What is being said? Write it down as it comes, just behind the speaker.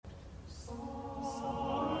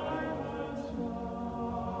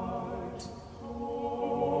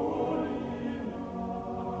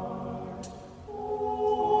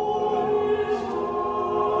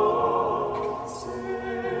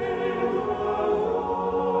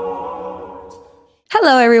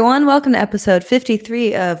Hello, everyone. Welcome to episode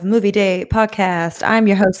 53 of Movie Day Podcast. I'm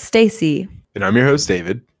your host, Stacy. And I'm your host,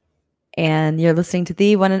 David. And you're listening to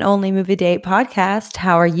the one and only Movie Date Podcast.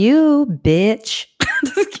 How are you, bitch?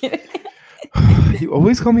 Just kidding. You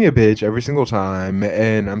always call me a bitch every single time,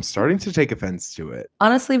 and I'm starting to take offense to it.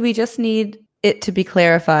 Honestly, we just need it to be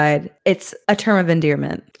clarified. It's a term of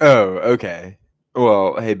endearment. Oh, okay.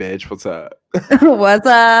 Well, hey, bitch, what's up? What's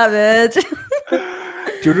up, bitch?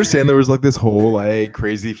 Do you understand there was like this whole like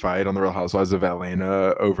crazy fight on the Real Housewives of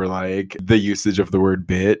Atlanta over like the usage of the word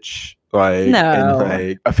bitch? Like, No. and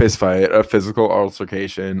like a fist fight, a physical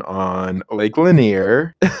altercation on Lake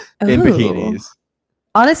Lanier in Ooh. bikinis.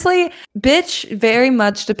 Honestly, bitch very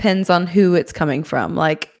much depends on who it's coming from.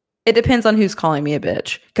 Like, it depends on who's calling me a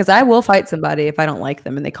bitch. Because I will fight somebody if I don't like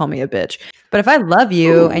them and they call me a bitch. But if I love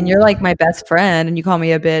you and you're like my best friend and you call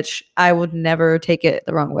me a bitch, I would never take it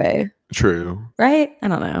the wrong way. True. Right? I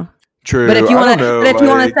don't know. True. But if you want like, you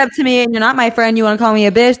want to step to me and you're not my friend, you want to call me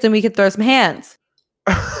a bitch, then we could throw some hands.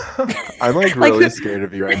 I'm like really scared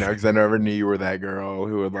of you right now because I never knew you were that girl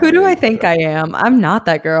who would. Like, who do I think I am? I'm not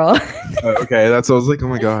that girl. Okay, that's what I was like. Oh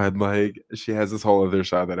my god! Like she has this whole other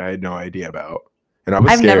side that I had no idea about, and I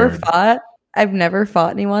was scared. I've never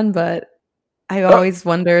fought anyone, but I've always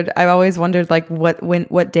wondered. Like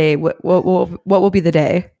what day? What will be the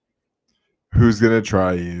day? Who's gonna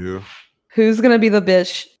try you? Who's gonna be the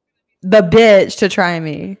bitch? The bitch to try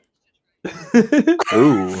me.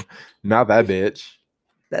 Ooh, not that bitch.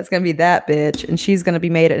 That's gonna be that bitch, and she's gonna be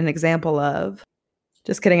made an example of.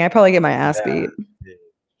 Just kidding. I probably get my ass beat.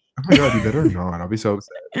 Oh my god, you better not. I'll be so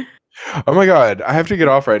upset. Oh my god, I have to get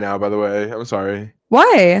off right now. By the way, I'm sorry.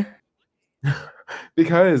 Why?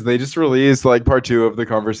 Because they just released like part 2 of the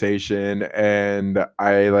conversation, and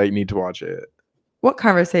I like need to watch it. What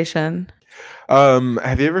conversation?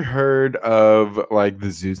 Have you ever heard of like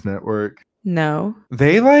the Zeus Network? No.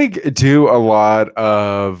 They like do a lot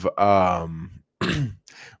of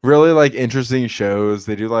really like interesting shows.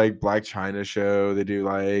 They do like Black China show. They do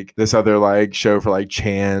like this other like show for like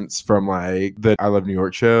Chance from like the I Love New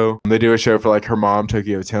York show. They do a show for like her mom,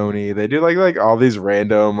 Tokyo Tony. They do like all these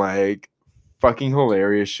random like fucking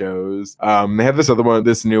hilarious shows. They have this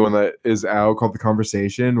new one that is out called The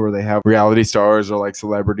Conversation, where they have reality stars or like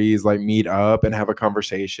celebrities like meet up and have a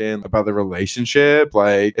conversation about the relationship.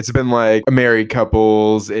 Like it's been like married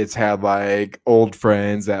couples, it's had like old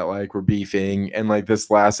friends that like were beefing, and like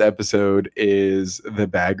this last episode is the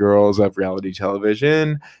bad girls of reality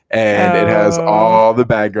television, and it has all the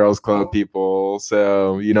Bad Girls Club people.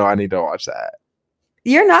 So I need to watch that.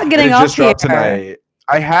 You're not getting off just here. Dropped tonight.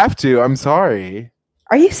 I have to. I'm sorry.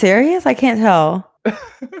 Are you serious? I can't tell.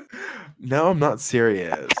 No, I'm not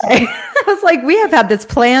serious. Okay. I was like, we have had this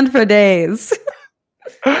planned for days.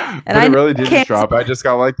 And I really did just drop. I just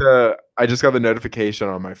got the notification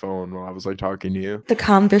on my phone while I was like talking to you. The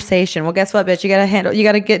conversation. Well, guess what, bitch? You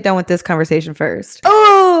gotta get done with this conversation first.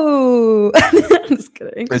 Oh, I'm just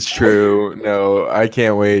kidding. It's true. No, I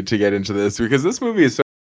can't wait to get into this because this movie is so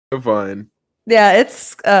fun. Yeah,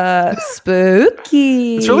 it's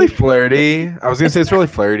spooky. It's really flirty. I was gonna say it's really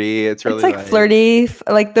flirty. It's really like flirty.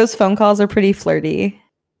 Like those phone calls are pretty flirty.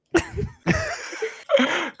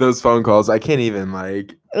 Those phone calls. I can't even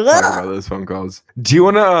like talk about those phone calls. Do you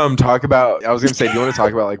want to talk about? I was gonna say, do you want to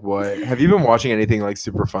talk about like what? Have you been watching anything like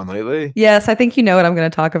super fun lately? Yes, I think you know what I'm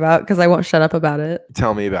gonna talk about because I won't shut up about it.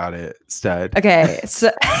 Tell me about it, stud. Okay,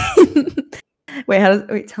 so. Wait,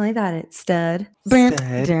 tell me about it, stud. I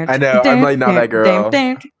know, I'm like not that girl.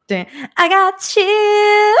 I got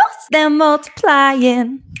chills, they're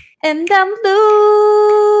multiplying, and I'm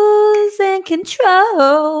losing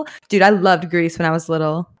control. Dude, I loved Grease when I was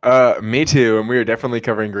little. Me too, and we were definitely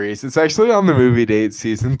covering Grease. It's actually on the Movie Date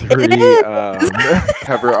season 3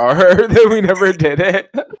 cover art that we never did it.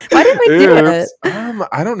 Why did we do it?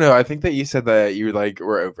 I don't know. I think that you said that you like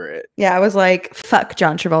were over it. Yeah, I was like, fuck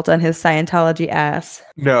John Travolta and his Scientology ass.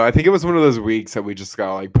 No, I think it was one of those weeks that we just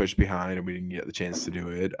got like pushed behind and we didn't get the chance to do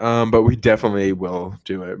it. But we definitely will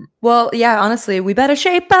do it. Well, yeah, honestly, we better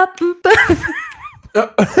shape up.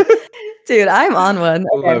 Dude, I'm on one.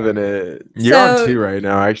 Okay. Loving it. You're on 2 right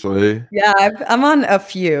now, actually. Yeah, I'm on a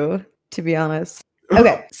few, to be honest.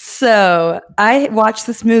 Okay, so I watched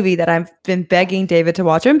this movie that I've been begging David to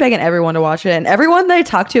watch. I've been begging everyone to watch it, and everyone that I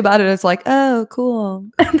talk to about it is like, "Oh, cool."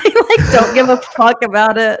 And they like don't give a fuck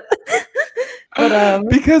about it. But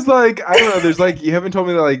because like I don't know, there's like you haven't told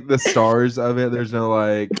me that like the stars of it. There's no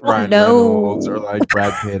like Ryan Reynolds or like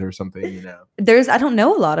Brad Pitt or something. I don't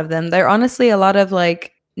know a lot of them. They're honestly a lot of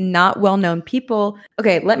like not well-known people.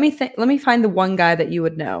 Okay, let me find the one guy that you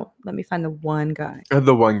would know. Let me find the one guy.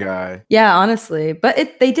 The one guy. Yeah, honestly. But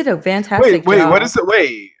they did a fantastic Wait, job.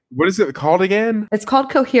 what is it called again? It's called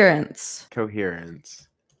Coherence. Coherence.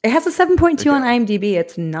 It has a 7.2 on IMDb.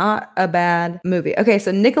 It's not a bad movie. Okay, so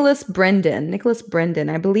Nicholas Brendan.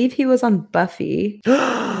 I believe he was on Buffy.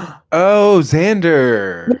 Oh,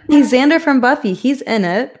 Xander. He's Xander from Buffy. He's in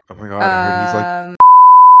it. Oh my god, I heard he's like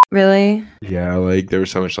really? Yeah, like there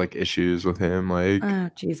was so much like issues with him, like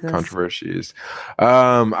Jesus. controversies.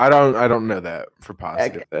 I don't know that for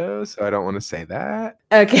positive though, so I don't want to say that.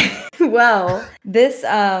 Okay. Well, this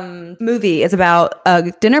movie is about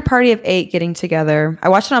a dinner party of 8 getting together. I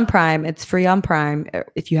watched it on Prime. It's free on Prime.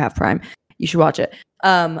 If you have Prime, you should watch it.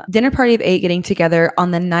 Dinner party of 8 getting together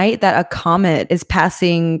on the night that a comet is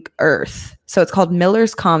passing Earth. So it's called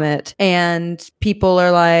Miller's Comet, and people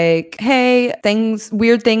are like, hey,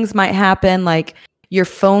 weird things might happen. Like your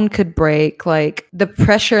phone could break, like the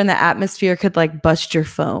pressure in the atmosphere could like bust your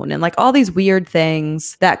phone, and like all these weird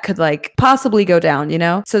things that could like possibly go down, you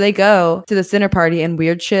know? So they go to this dinner party and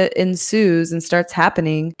weird shit ensues and starts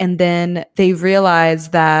happening. And then they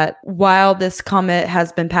realize that while this comet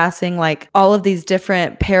has been passing, like all of these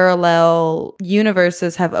different parallel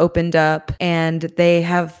universes have opened up, and they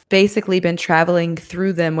have basically been traveling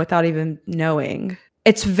through them without even knowing.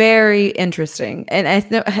 It's very interesting, and I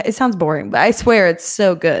know it sounds boring, but I swear it's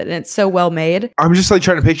so good and it's so well made. I'm just like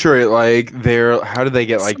trying to picture it, like how do they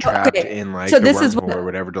get like trapped in like the wormhole or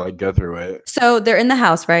whatever to like go through it? So they're in the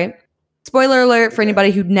house, right? Spoiler alert for anybody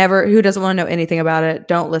who doesn't want to know anything about it.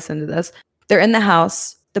 Don't listen to this. They're in the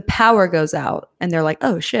house. The power goes out, and they're like,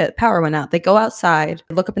 "Oh shit, power went out." They go outside,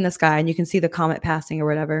 look up in the sky, and you can see the comet passing or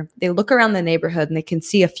whatever. They look around the neighborhood, and they can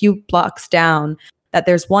see a few blocks down that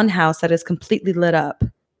there's one house that is completely lit up.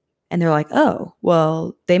 And they're like, oh,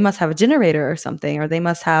 well, they must have a generator or something, or they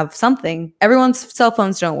must have something. Everyone's cell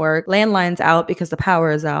phones don't work. Landline's out because the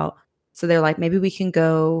power is out. So they're like, maybe we can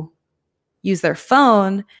go use their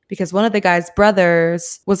phone, because one of the guy's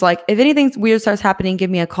brothers was like, if anything weird starts happening, give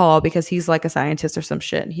me a call, because he's like a scientist or some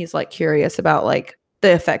shit. And he's like curious about like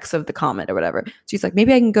the effects of the comet or whatever. So he's like,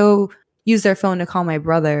 maybe I can go use their phone to call my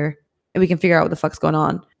brother and we can figure out what the fuck's going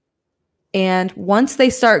on. And once they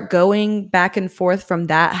start going back and forth from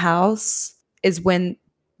that house is when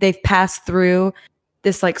they've passed through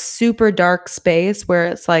this like super dark space where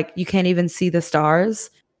it's like you can't even see the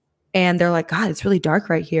stars. And they're like, God, it's really dark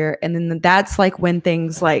right here. And then that's like when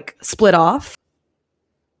things like split off.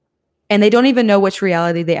 And they don't even know which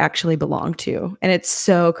reality they actually belong to. And it's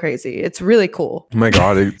so crazy. It's really cool. Oh my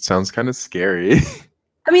God, it sounds kind of scary.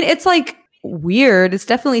 I mean, it's like weird. It's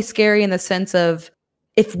definitely scary in the sense of,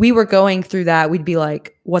 if we were going through that, we'd be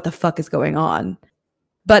like, what the fuck is going on?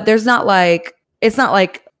 But it's not like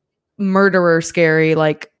murderer scary,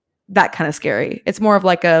 like that kind of scary. It's more of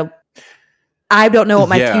like I don't know what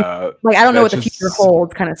my future, like I don't know what the future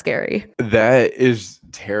holds kind of scary. That is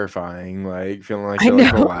terrifying. Like feeling like you're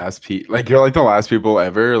like the last you're like the last people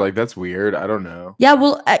ever. Like that's weird. I don't know. Yeah,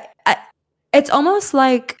 well, it's almost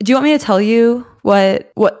like, do you want me to tell you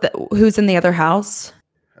who's in the other house?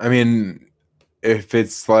 I mean, if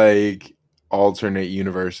it's like alternate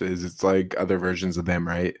universes, it's like other versions of them,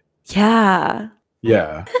 right? Yeah.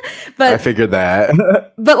 Yeah. But I figured that.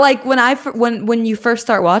 But like when you first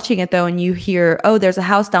start watching it though, and you hear, oh, there's a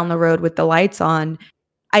house down the road with the lights on,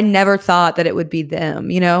 I never thought that it would be them,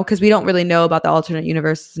 you know, because we don't really know about the alternate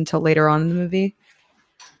universes until later on in the movie.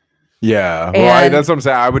 Yeah, well, that's what I'm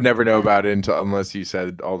saying. I would never know about it unless you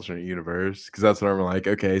said alternate universe, because that's what I'm like.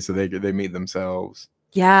 Okay, so they meet themselves.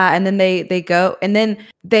 Yeah, and then they go, and then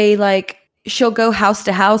they like, she'll go house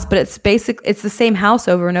to house, but it's the same house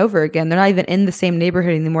over and over again. They're not even in the same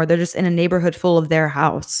neighborhood anymore. They're just in a neighborhood full of their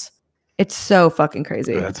house. It's so fucking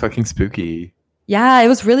crazy. That's fucking spooky. Yeah, it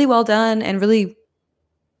was really well done and really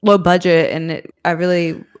low budget, and I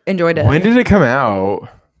really enjoyed it. When did it come out?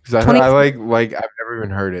 Because I like I've never even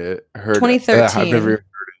heard it. 2013. I've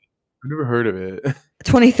never heard of it.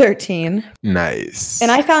 2013. Nice. And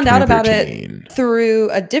I found out about it through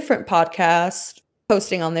a different podcast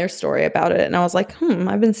posting on their story about it. And I was like,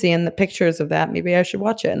 I've been seeing the pictures of that. Maybe I should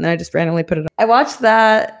watch it. And then I just randomly put it on. I watched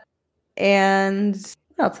that, and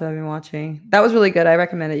what else have I been watching? That was really good. I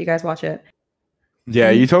recommend it. You guys watch it. Yeah,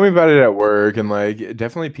 you told me about it at work, and like it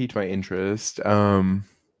definitely piqued my interest.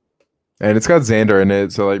 And it's got Xander in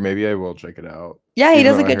it, so like maybe I will check it out. Yeah, he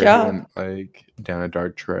does a good job. Like down a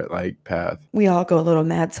dark path. We all go a little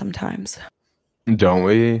mad sometimes. Don't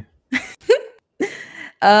we?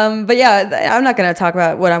 But yeah, I'm not gonna talk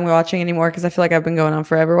about what I'm watching anymore because I feel like I've been going on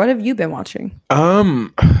forever. What have you been watching?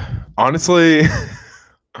 Honestly,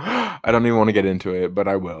 I I don't even want to get into it, but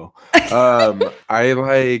I will. I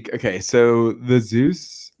like, okay, so the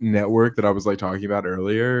Zeus network that I was like talking about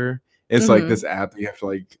earlier, it's like this app that you have to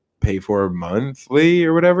like pay for monthly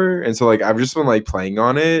or whatever. And so like I've just been like playing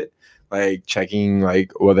on it, like checking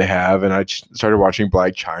like what they have, and I started watching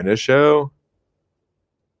Black China show.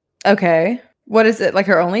 Okay. What is it? Like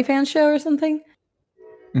her OnlyFans show or something?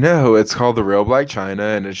 No, it's called The Real Black China,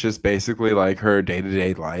 and it's just basically like her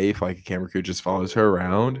day-to-day life. Like a camera crew just follows her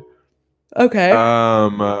around. Okay.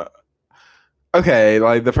 Okay,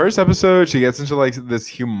 like the first episode, she gets into like this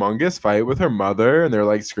humongous fight with her mother, and they're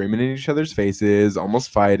like screaming in each other's faces, almost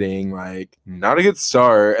fighting. Like, not a good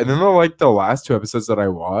start. And then the last two episodes that I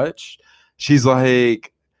watched, she's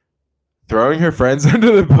like throwing her friends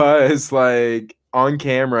under the bus, like on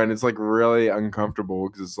camera, and it's like really uncomfortable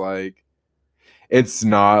because it's like it's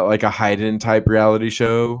not like a hidden type reality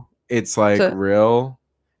show. It's like So, real,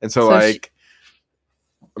 and so so like,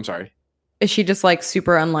 I'm sorry. is she just like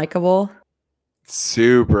super unlikable?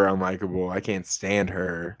 Super unlikable. I can't stand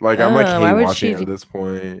her. Like I'm like hate watching her at this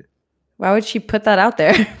point. Why would she put that out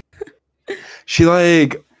there? She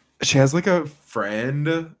has like a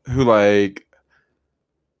friend who like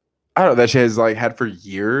I don't know that she has like had for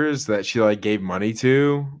years that she like gave money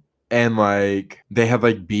to, and like they had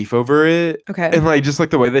like beef over it. Okay. And like just like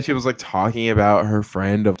the way that she was like talking about her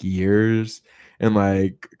friend of years and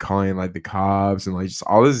like calling like the cops and like just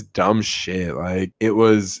all this dumb shit. Like it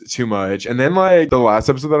was too much. And then like the last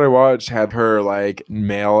episode that I watched had her like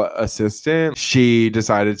male assistant. She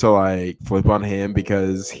decided to like flip on him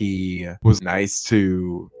because he was nice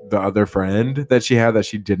to the other friend that she had that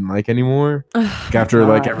she didn't like anymore. Like, after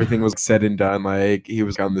like everything was said and done, like he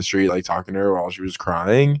was on the street like talking to her while she was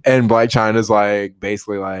crying. And Black China's like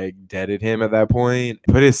basically like deaded him at that point,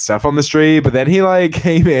 put his stuff on the street, but then he like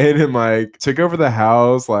came in and like took over the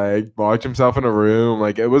house, like locked himself in a room.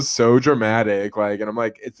 Like it was so dramatic. Like, and I'm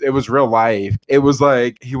like, it was real life. It was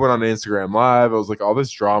like he went on Instagram Live. It was like all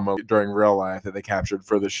this drama during real life that they captured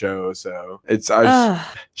for the show. So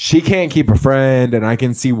she can't keep a friend, and I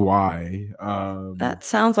can see why. That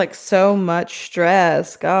sounds like so much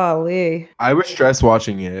stress. Golly. I was stressed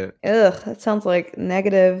watching it. Ugh, that sounds like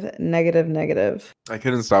negative, negative, negative. I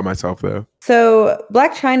couldn't stop myself though. So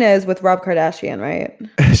Black China is with Rob Kardashian, right?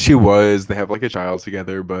 She was. They have like a child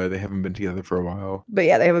together, but they haven't been together for a while. But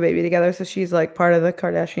yeah, they have a baby together, so she's like part of the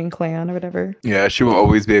Kardashian clan or whatever. Yeah, she will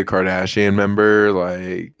always be a Kardashian member.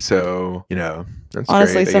 Like, so, you know, that's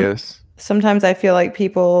honestly great, I guess. Sometimes I feel like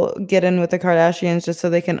people get in with the Kardashians just so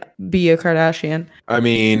they can be a Kardashian. I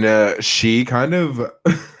mean, she kind of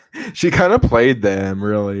played them,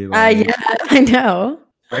 really. Yeah, I know.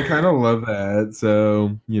 I kind of love that.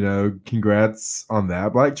 So, you know, congrats on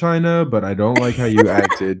that, Black China. But I don't like how you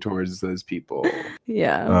acted towards those people.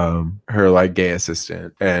 Yeah. Her like gay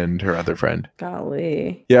assistant and her other friend.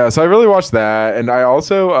 Golly. Yeah. So I really watched that, and I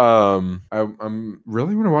also I'm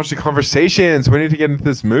really want to watch The Conversations. We need to get into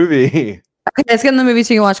this movie. Okay, let's get in the movie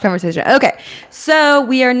so you can watch Conversation. Okay, so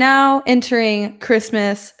we are now entering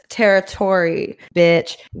Christmas territory,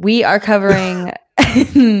 bitch. We are covering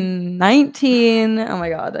 19. Oh my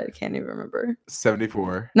god, I can't even remember.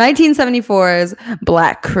 74. 1974's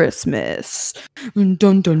Black Christmas. Dun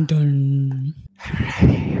dun dun.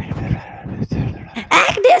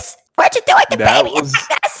 Agnes, what you doing to baby? Agnes?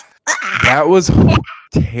 That was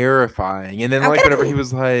terrifying. And then like whenever he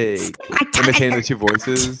was like imitating the two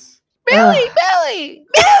voices. Billy.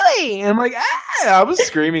 And I'm like, I was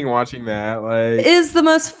screaming watching that. Like, is the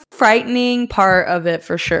most frightening part of it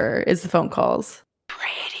for sure is the phone calls.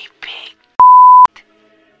 Pretty big.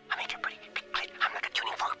 I made your pretty big clit. I'm like a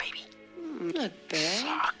tuning fork, baby. Not bad.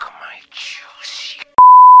 Suck my juicy.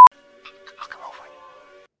 I'll come over.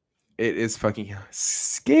 it is fucking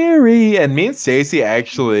scary. And me and Stacy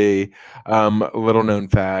actually, little known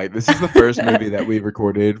fact, this is the first movie that we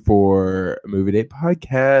recorded for Movie Date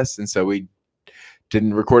Podcast, and so we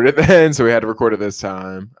didn't record it then, so we had to record it this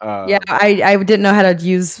time. Yeah, I didn't know how to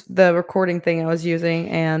use the recording thing I was using,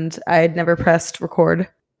 and I had never pressed record.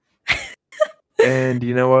 And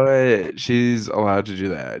you know what? She's allowed to do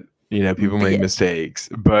that. You know, people make mistakes,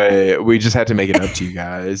 but we just had to make it up to you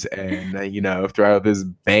guys and, you know, throw out this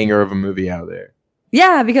banger of a movie out there.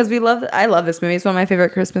 Yeah, because I love this movie. It's one of my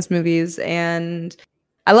favorite Christmas movies, and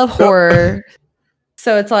I love horror.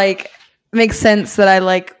 So it's like, it makes sense that I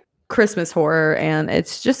like Christmas horror, and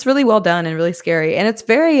it's just really well done and really scary. And it's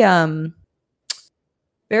very,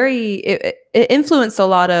 it influenced a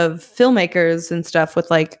lot of filmmakers and stuff with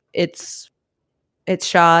like its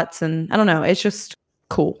shots, and I don't know, it's just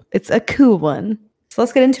cool. It's a cool one. So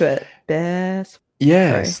let's get into it.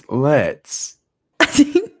 Yes, let's.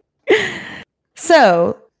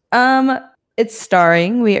 So It's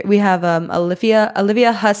starring. We have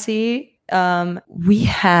Olivia Hussey. We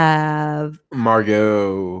have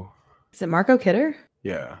Margot. is it Margot Kidder?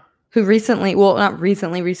 Yeah. Who recently, well, not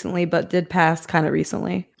recently, but did pass kind of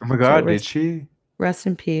recently. Oh my God, did rest, she? Rest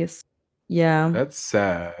in peace. Yeah. That's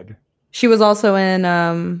sad. She was also in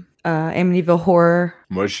Amityville Horror.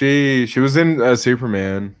 Was she? She was in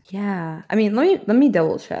Superman. Yeah. I mean, let me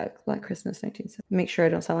double check. Black Christmas 1970. Make sure I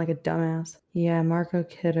don't sound like a dumbass. Yeah, Margot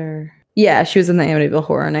Kidder. Yeah, she was in the Amityville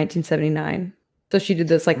Horror in 1979. So she did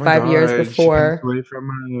this like Oh my 5 years God, before. She passed away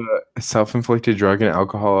from a self-inflicted drug and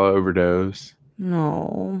alcohol overdose.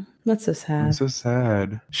 No, that's so sad. I'm so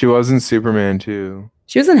sad. She was in Superman too.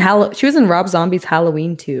 She was in Rob Zombie's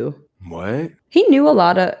Halloween too. What? He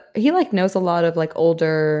knows a lot of like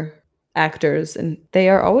older actors, and they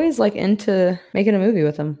are always like into making a movie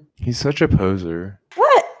with him. He's such a poser.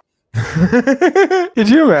 What? Could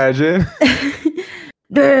you imagine?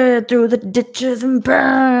 Burn through the ditches and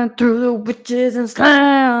burn through the witches and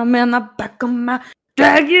slam in the back of my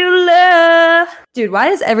Dracula. Dude, why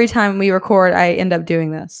does every time we record I end up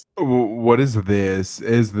doing this? What is this?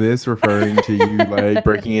 Is this referring to you like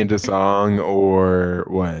breaking into song or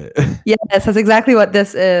what? Yes, that's exactly what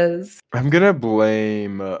this is. I'm gonna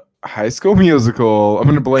blame High School Musical. I'm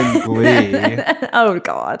gonna blame Glee. Oh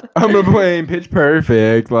God. I'm gonna blame Pitch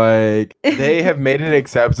Perfect. Like they have made it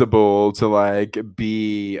acceptable to like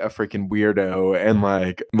be a freaking weirdo and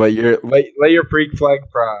like let your freak flag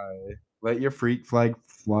fly. Let your freak flag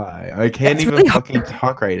fly. I can't That's even really fucking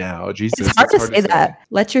talk right now. Jesus, It's hard to say that.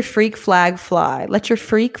 Let your freak flag fly. Let your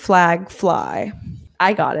freak flag fly.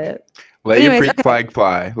 I got it. Let your freak flag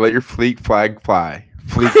fly. Let your fleek flag fly.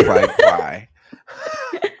 Fleek flag fly.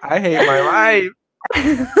 I hate my life.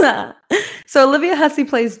 So Olivia Hussey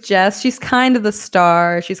plays Jess. She's kind of the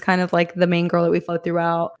star. She's kind of like the main girl that we follow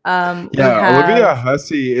throughout. Olivia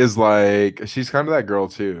Hussey is like she's kind of that girl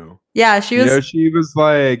too. Yeah, she was. She was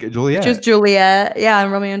like Juliet. She was Juliet. Yeah, and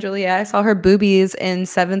Romeo and Juliet. I saw her boobies in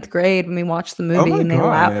 7th grade when we watched the movie, and they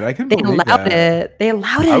allowed it. They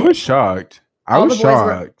allowed it. I was shocked. All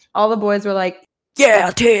the boys were like,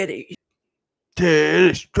 "Yeah, titties."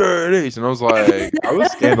 Titties, and I was like, I was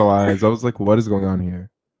scandalized. I was like, what is going on here?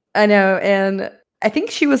 I know, and I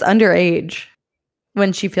think she was underage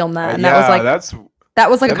when she filmed that, and that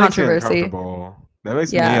was like a controversy. That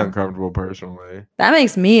makes me uncomfortable personally. That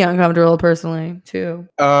makes me uncomfortable personally too.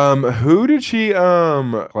 Who did she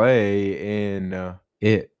play in the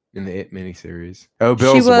It miniseries? Oh,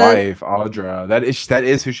 Bill's wife, Audra. That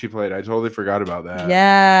is who she played. I totally forgot about that.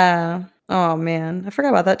 Yeah. Oh man, I forgot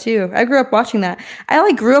about that too. I grew up watching that.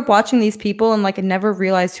 I grew up watching these people and I never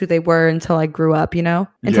realized who they were until I grew up, until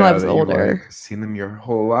I was older. Seen them your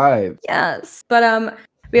whole life. Yes. But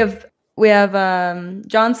we have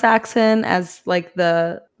John Saxon as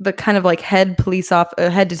the kind of head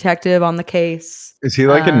head detective on the case. Is he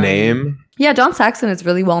a name? Yeah, John Saxon is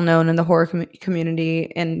really well known in the horror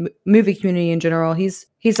community and movie community in general. He's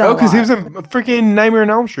because he was in freaking Nightmare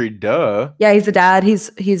on Elm Street. Duh. Yeah, he's the dad.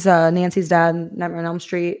 He's Nancy's dad in Nightmare on Elm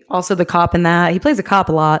Street. Also the cop in that. He plays a cop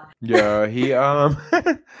a lot. Yeah, he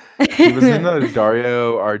he was in the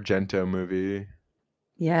Dario Argento movie.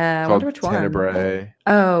 Yeah, I wonder which one. Tenebrae.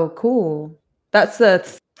 Oh, cool. That's the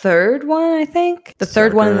third one, I think. The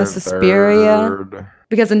third one in the Suspiria.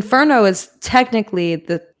 Because Inferno is technically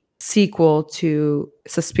the sequel to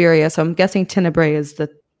Suspiria, so I'm guessing Tenebrae is the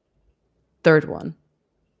third one.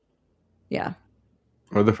 Yeah.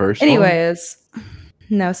 Or the first Anyways,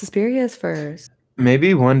 no, Suspiria is first.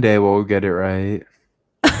 Maybe one day we'll get it right.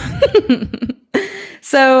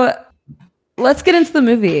 So, let's get into the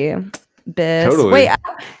movie. Totally. Wait,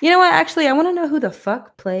 you know what? Actually, I want to know who the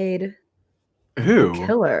fuck played the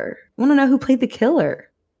killer. I want to know who played the killer.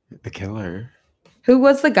 The killer? Who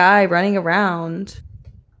was the guy running around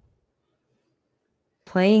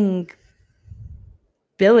playing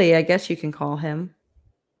Billy, I guess you can call him.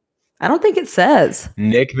 I don't think it says.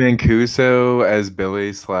 Nick Mancuso as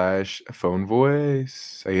Billy / phone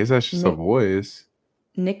voice. I guess that's just a voice.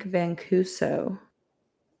 Nick Mancuso.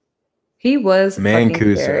 He was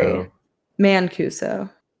Mancuso. Mancuso.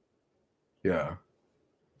 Yeah.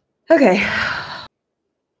 Okay.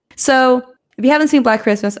 So, if you haven't seen Black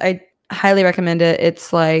Christmas, I highly recommend it.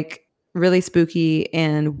 It's really spooky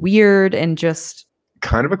and weird and just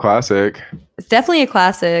kind of a classic. It's definitely a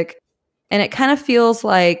classic. And it kind of feels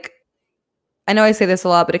like, I know I say this a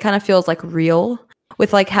lot, but it kind of feels real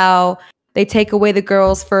with how they take away the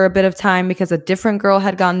girls for a bit of time because a different girl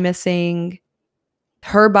had gone missing.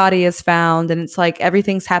 Her body is found, and it's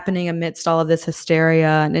everything's happening amidst all of this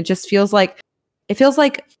hysteria, and it just feels like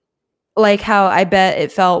how I bet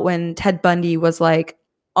it felt when Ted Bundy was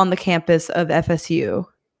on the campus of FSU.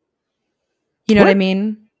 You know what I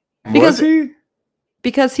mean? Was he?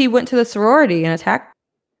 Because he went to the sorority and attacked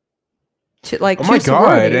like Oh two my God,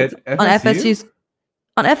 sororities at on FSU?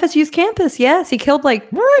 FSU's campus. Yes, he killed like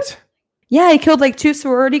What? yeah, he killed like 2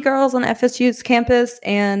 sorority girls on FSU's campus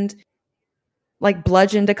and like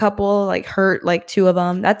bludgeoned a couple, like hurt like 2 of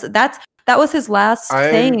them. That was his last I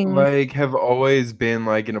thing. like have always been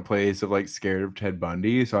like in a place of like scared of Ted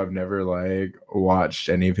Bundy, so I've never like watched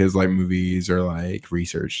any of his like movies or like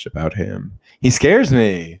researched about him. He scares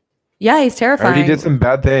me. Yeah, he's I terrifying. already did some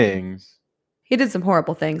bad things. He did some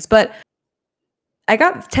horrible things, but I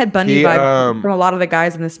got Ted Bundy He, vibe from a lot of the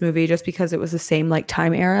guys in this movie just because it was the same like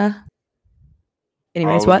time era.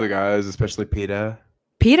 Anyways, all of the guys, especially Peter.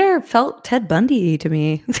 Peter felt Ted Bundy to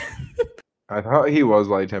me. I thought he was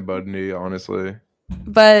like Ted Bundy, honestly.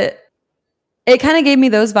 But it kind of gave me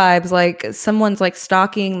those vibes, like someone's like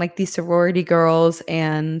stalking like these sorority girls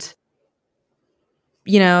and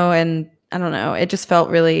you know, and I don't know, it just felt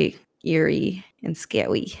really eerie and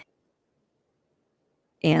scary.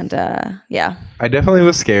 And yeah. I definitely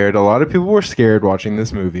was scared. A lot of people were scared watching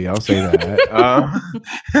this movie. I'll say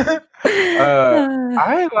that.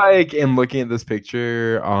 I like in looking at this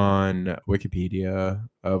picture on Wikipedia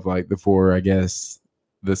of like the 4, I guess,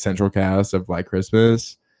 the central cast of Black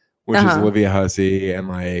Christmas, which is Olivia Hussey and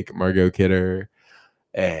like Margot Kidder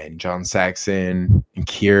and John Saxon and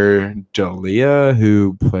Keir Dalia,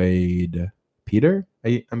 who played Peter.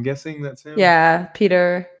 I'm guessing that's him. Yeah,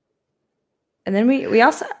 Peter. And then we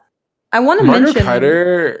also I want to Margot mention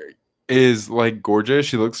Kidder is like gorgeous.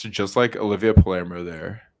 She looks just like Olivia Palermo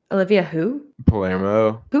there. Olivia who?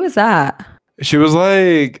 Palermo. Who is that? She's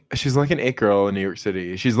like an it girl in New York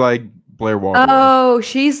City. She's like Blair Waldorf. Oh,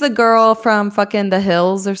 she's the girl from fucking The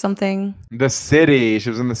Hills or something. The City.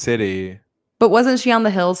 She was in The City. But wasn't she on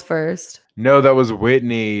The Hills first? No, that was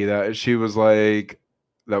Whitney. That was like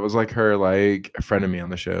her like frenemy on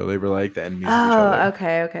the show. They were like the enemies of each other.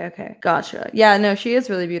 Okay. Gotcha. Yeah, no, she is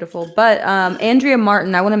really beautiful. But Andrea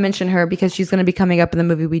Martin, I want to mention her because she's going to be coming up in the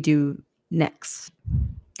movie we do next.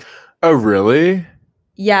 Oh, really?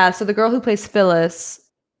 Yeah, so the girl who plays Phyllis.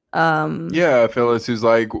 Yeah, Phyllis, who's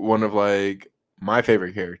like one of like my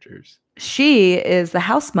favorite characters. She is the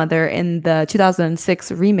house mother in the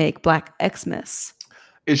 2006 remake Black Xmas.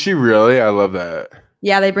 Is she really? I love that.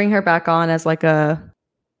 Yeah, they bring her back on as like a.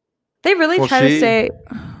 They really try to stay.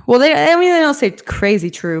 Well, they don't say crazy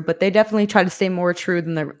true, but they definitely try to stay more true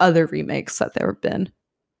than the other remakes that there have been.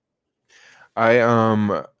 I am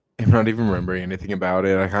not even remembering anything about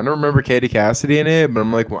it. I kind of remember Katie Cassidy in it, but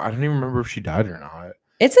I'm like, well, I don't even remember if she died or not.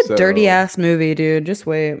 It's a dirty ass movie, dude. Just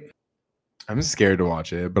wait. I'm scared to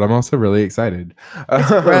watch it, but I'm also really excited. It's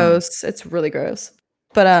gross. It's really gross.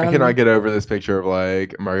 But I cannot get over this picture of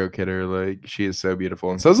like Margot Kidder. Like she is so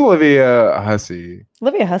beautiful, and so is Olivia Hussey.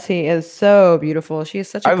 Olivia Hussey is so beautiful. She is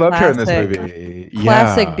such a I loved her in this movie.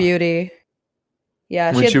 Classic beauty.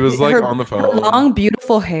 Yeah, when she was like on the phone, her long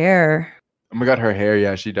beautiful hair. Oh my god, her hair.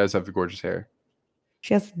 Yeah, she does have the gorgeous hair.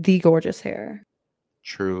 She has the gorgeous hair.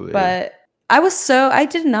 Truly. But I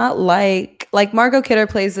did not like Margot Kidder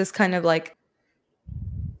plays this kind of like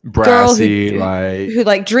brassy, who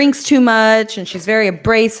like drinks too much and she's very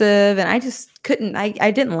abrasive, and I just couldn't.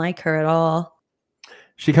 I didn't like her at all.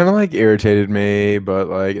 She kind of like irritated me, but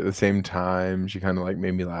like at the same time, she kind of like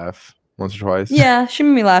made me laugh once or twice. Yeah, she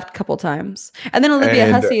made me laugh a couple times. And then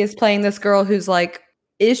Olivia Hussey is playing this girl who's like,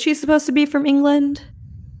 is she supposed to be from England?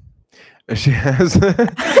 She has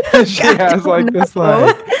like this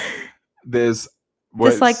like this.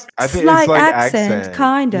 This like I think slight it's like accent,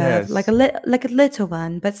 kind of yes. like a little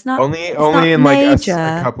one, but it's not only not in major.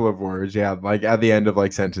 like a couple of words. Yeah, like at the end of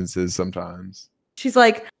like sentences sometimes. She's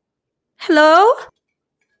like, "Hello,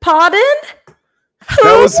 pardon."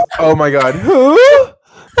 That was oh my god, who?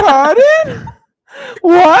 Pardon?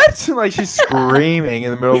 What? Like she's screaming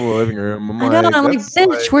in the middle of the living room. I'm like,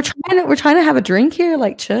 bitch, we're trying to have a drink here.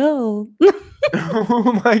 Like, chill.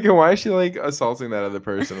 Like, why is she like assaulting that other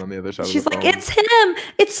person on the other side? She's of the like, phone? it's him.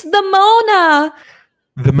 It's the Mona.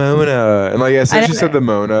 The Mona, and like as soon as she said the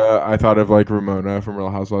Mona, I thought of like Ramona from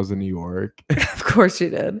Real Housewives of New York. Of course she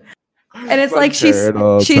did. And it's like she's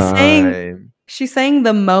saying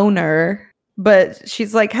the moaner, but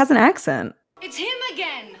she's like has an accent. It's him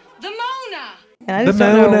again, the Mona. And I just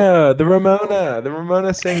don't know. the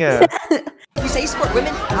Ramona singer. You say you support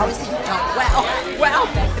women? Obviously you don't. Well.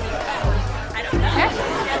 I don't know.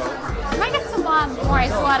 Can I get some more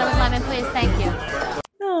ice water with lemon, please? Thank you.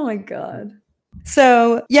 Oh my god.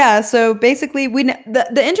 So yeah, so basically,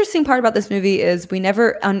 the interesting part about this movie is we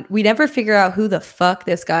never figure out who the fuck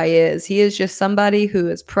this guy is. He is just somebody who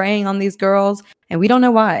is preying on these girls and we don't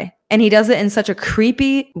know why. And he does it in such a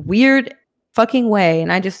creepy, weird fucking way,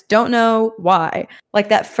 and I just don't know why. Like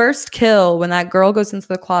that first kill when that girl goes into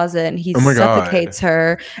the closet and he Oh my suffocates God.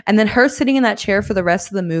 her, and then her sitting in that chair for the rest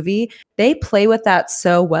of the movie, they play with that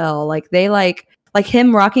so well. Like they like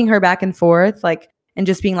him rocking her back and forth, like, and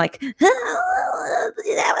just being like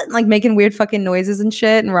making weird fucking noises and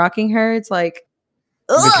shit and rocking her. It's like,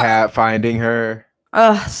 The ugh! cat finding her.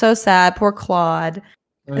 Oh, so sad. Poor Claude.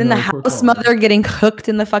 I And then the know, poor house Claude. mother getting hooked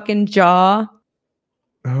in the fucking jaw.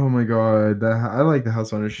 Oh my God. I like the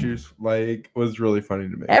house owner. She was like, was really funny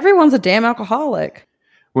to me. Everyone's a damn alcoholic.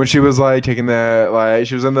 When she was like taking that, like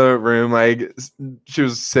she was in the room, like she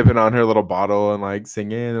was sipping on her little bottle and like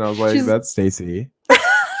singing, and I was like, She's- that's Stacy.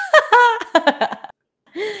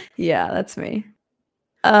 Yeah, that's me.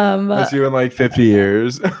 That's you in like 50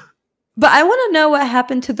 years. But I want to know what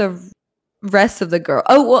happened to the rest of the girl.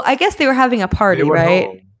 Oh, well, I guess they were having a party, They went right?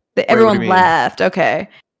 home. That Wait, what do everyone you mean? left. Okay.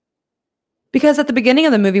 Because at the beginning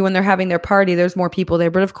of the movie, when they're having their party, there's more people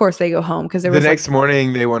there. But of course, they go home because there The was next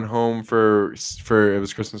morning they went home for it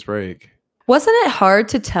was Christmas break. Wasn't it hard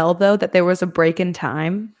to tell though that there was a break in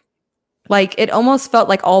time? Like it almost felt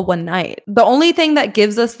like all one night. The only thing that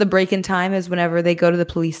gives us the break in time is whenever they go to the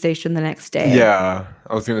police station the next day. Yeah,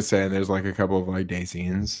 I was gonna say, and there's like a couple of like day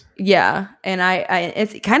scenes. Yeah, and I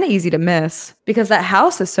it's kind of easy to miss because that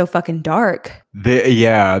house is so fucking dark.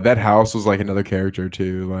 That house was like another character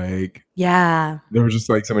too. Like Yeah. there were just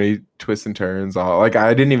like so many twists and turns. All like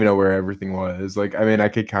I didn't even know where everything was. Like I mean, I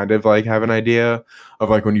could kind of like have an idea of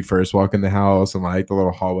like when you first walk in the house and like the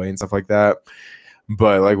little hallway and stuff like that.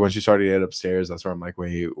 But like when she started to get upstairs, that's where I'm like,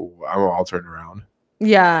 wait, I'm all turned around.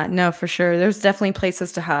 Yeah, no, for sure. There's definitely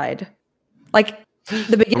places to hide. Like the Oh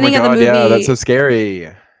my beginning of the God, movie. yeah, that's so scary.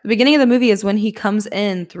 The beginning of the movie is when he comes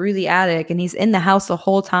in through the attic and he's in the house the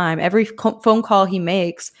whole time. Every phone call he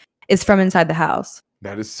makes is from inside the house.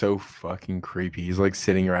 That is so fucking creepy. He's like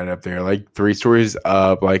sitting right up there, like 3 stories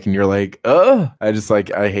up, like, and you're like, ugh. I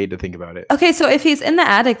hate to think about it. Okay, so if he's in the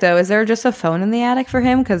attic though, is there just a phone in the attic for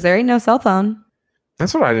him? Because there ain't no cell phone.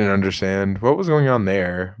 That's what I didn't understand. What was going on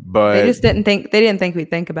there? But They just didn't think we'd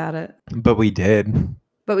think about it. But we did.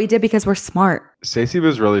 But we did because we're smart. Stacy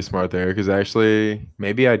was really smart there because actually,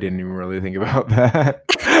 maybe I didn't even really think about that.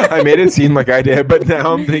 I made it seem like I did, but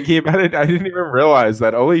now I'm thinking about it. I didn't even realize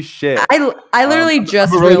that. Holy shit. I literally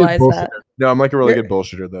just I'm a really good realized that. bullshitter. No, I'm like a really good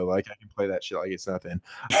bullshitter though. Like I can play that shit like it's nothing.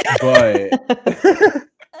 But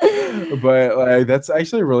but like that's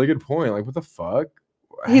actually a really good point. Like what the fuck?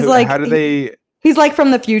 He's like- how do they? He's like from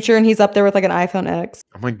the future and he's up there with like an iPhone X.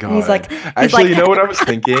 Oh my god! He's like- actually, like- you know what I was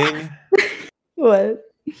thinking? What?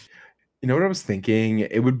 You know what I was thinking?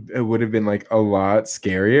 It would have been like a lot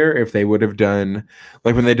scarier if they would have done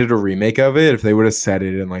like when they did a remake of it, if they would have set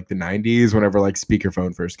it in like the 90s whenever like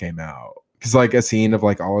speakerphone first came out. Cause like a scene of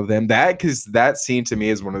like all of them because that scene to me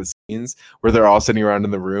is one of the scenes where they're all sitting around in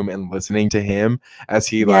the room and listening to him as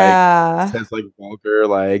he Yeah. like says like vulgar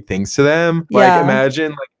like things to them. Yeah. Like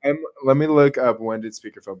imagine like let me look up when did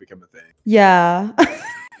speakerphone become a thing. Yeah.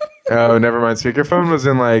 Oh, never mind. Speakerphone was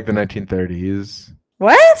in like the 1930s.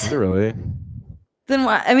 What? Is it really? Then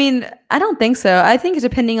what? I mean, I don't think so. I think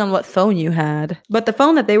depending on what phone you had. But the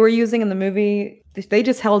phone that they were using in the movie, they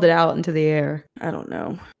just held it out into the air. I don't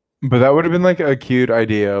know. But that would have been like a cute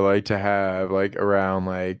idea, like to have like around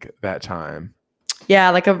like that time. Yeah,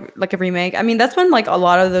 like a remake. I mean, that's when like a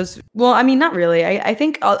lot of those. Well, I mean, not really. I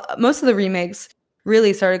think most of the remakes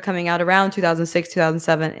really started coming out around 2006,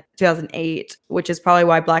 2007, 2008, which is probably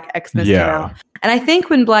why Black Xmas came out. And I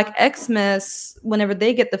think when Black Xmas, whenever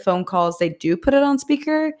they get the phone calls, they do put it on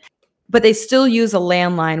speaker, but they still use a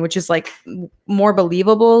landline, which is like more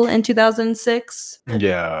believable in 2006.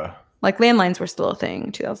 Yeah. Like landlines were still a thing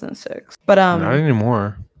in 2006. But Not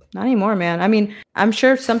anymore. not anymore, man. I mean, I'm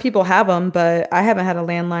sure some people have them, but I haven't had a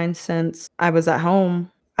landline since I was at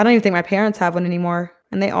home. I don't even think my parents have one anymore,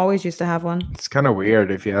 and they always used to have one. It's kind of weird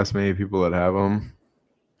if you ask many people that have them.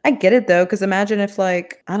 I get it though, because imagine if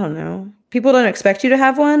like, I don't know, people don't expect you to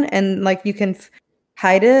have one, and like you can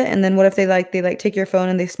hide it, and then what if they take your phone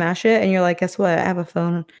and they smash it, and you're like, guess what? I have a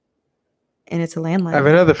phone, and it's a landline. I have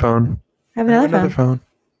another phone. I have another phone. phone.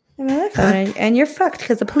 I have another phone, and you're fucked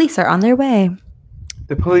because the police are on their way,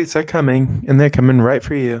 The police are coming, and they're coming right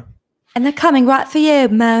for you. and they're coming right for you,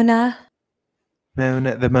 Mona.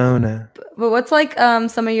 Mona, the Mona. But what's like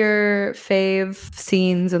some of your fave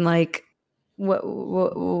scenes and like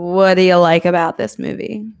what do you like about this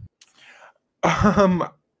movie?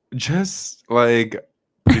 Just like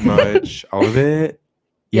pretty much all of it.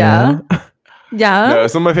 Yeah. Yeah. No,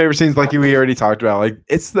 some of my favorite scenes, like we already talked about, like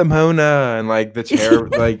it's the Mona and like the chair,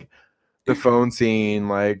 like the phone scene,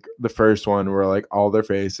 like the first one where like all their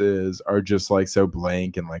faces are just like so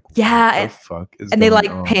blank and like Yeah, what the fuck is and they going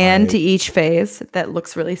like on? pan to Like, each face that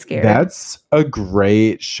looks really scary. that's a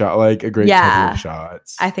great shot, like a great couple of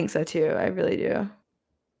shots. I think so too. I really do.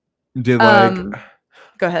 Did like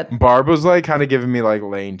Go ahead. Barb was like kind of giving me like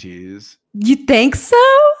Lane tease. You think so?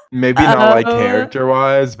 Maybe not like character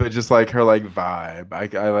wise, but just like her like vibe.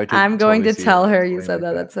 I like. I'm going totally to see tell it her like you Lane said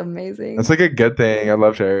like that. That's amazing. That's like a good thing. I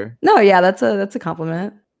loved her. No, yeah, that's a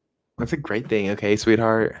compliment. That's a great thing. Okay,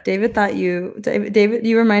 sweetheart. David thought David,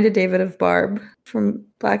 you reminded David of Barb from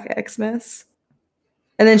Black Xmas.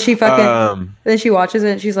 And then she then she watches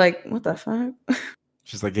it and she's like, what the fuck?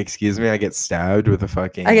 She's like, excuse me, I get stabbed with a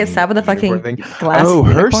fucking. I get stabbed with a fucking thing. glass. Oh,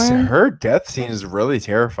 unicorn? her death scene is really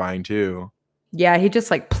terrifying too. Yeah, he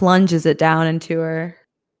just like plunges it down into her.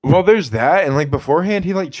 Well, there's that, and like beforehand,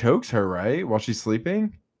 he like chokes her right while she's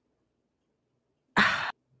sleeping.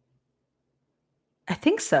 I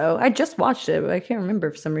think so. I just watched it, but I can't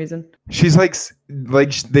remember for some reason. She's like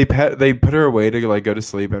they put her away to like go to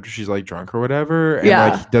sleep after she's like drunk or whatever. And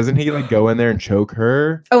like doesn't he like go in there and choke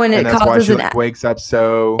her? Oh, and that's why she like, wakes up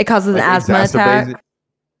so. It causes like, an asthma attack.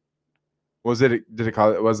 Was that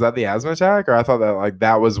the asthma attack? Or I thought that like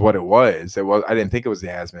that was what it was. I didn't think it was the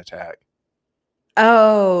asthma attack.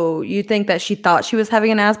 Oh, you think that she thought she was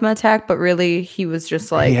having an asthma attack, but really he was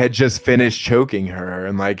just like he had just finished choking her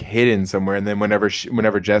and like hidden somewhere, and then whenever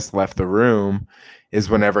Jess left the room, is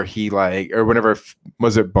whenever he like or whenever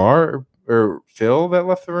was it Barb or Phil that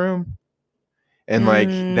left the room, and like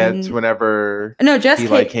that's whenever Jess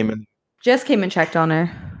came in. Jess came and checked on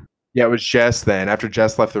her. Yeah, it was Jess then. After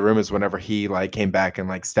Jess left the room is whenever he like came back and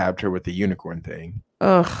like stabbed her with the unicorn thing.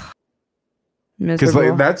 Ugh. Because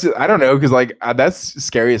like that's I don't know because like that's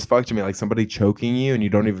scary as fuck to me, like somebody choking you and you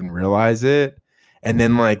don't even realize it, and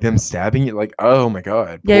then like them stabbing you, like oh my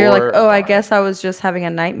god. Yeah, you're like, oh, I guess I was just having a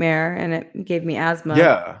nightmare and it gave me asthma.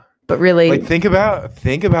 Yeah, but really, like think about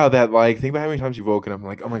that. Like think about how many times you've woken up and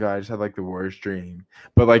like, oh my god, I just had like the worst dream.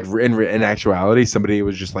 But like in actuality, somebody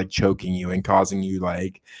was just like choking you and causing you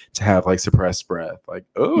like to have like suppressed breath. Like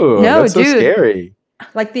oh, no, that's so scary.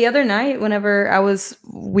 Like the other night, whenever I was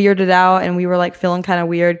weirded out and we were like feeling kind of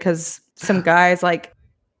weird because some guys like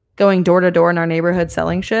going door to door in our neighborhood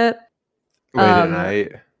selling shit. Late at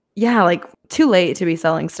night. Yeah, like too late to be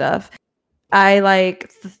selling stuff. I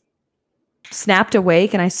like snapped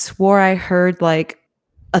awake and I swore I heard like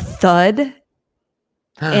a thud.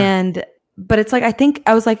 But it's like,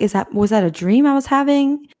 I was like, was that a dream I was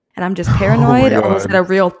having? And I'm just paranoid, or was it a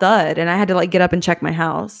real thud? And I had to like get up and check my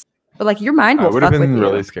house. But like your mind will fuck with you. I would have been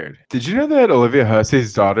really scared. Did you know that Olivia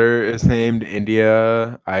Hussey's daughter is named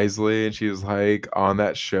India Isley, and she was like on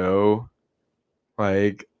that show,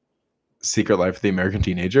 like Secret Life of the American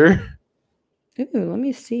Teenager? Ooh, let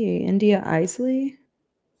me see. India Isley?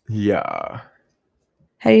 Yeah.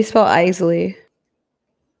 How do you spell Isley?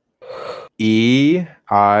 Eisley.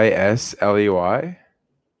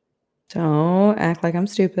 Don't act like I'm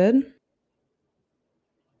stupid.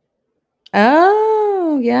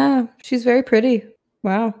 Oh, yeah. She's very pretty.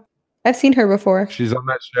 Wow. I've seen her before. She's on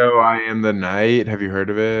that show, I Am the Night. Have you heard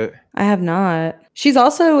of it? I have not. She's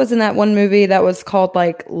also was in that one movie that was called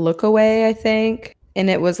like Look Away, I think. And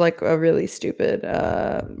it was like a really stupid,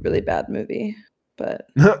 really bad movie. But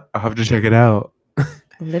I'll have to check it out.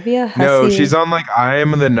 Olivia Hussey. No, she's on like I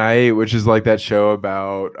Am the Night, which is like that show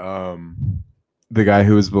about the guy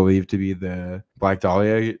who was believed to be the Black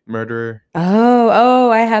Dahlia murderer. Oh,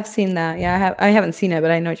 I have seen that. Yeah, I haven't seen it,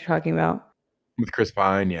 but I know what you're talking about. With Chris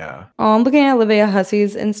Pine, yeah. Oh, I'm looking at Olivia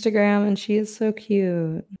Hussey's Instagram, and she is so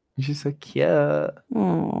cute. She's so cute.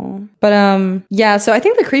 Oh, but yeah. So I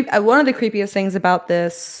think one of the creepiest things about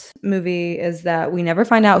this movie is that we never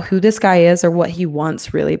find out who this guy is or what he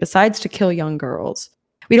wants, really, besides to kill young girls.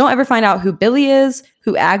 We don't ever find out who Billy is,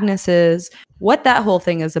 who Agnes is, what that whole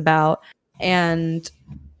thing is about. And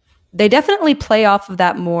they definitely play off of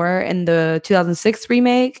that more in the 2006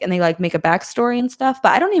 remake, and they like make a backstory and stuff.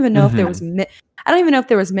 But I don't even know if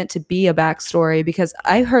there was meant to be a backstory, because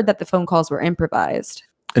I heard that the phone calls were improvised.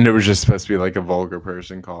 And it was just supposed to be like a vulgar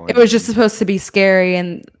person calling. It was just supposed to be scary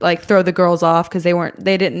and like throw the girls off because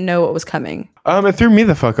they didn't know what was coming. It threw me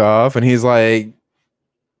the fuck off, and he's like,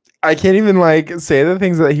 I can't even like say the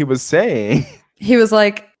things that he was saying. He was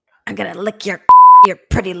like, "I'm gonna lick your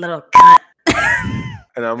pretty little cunt."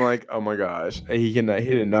 And I'm like, oh my gosh, he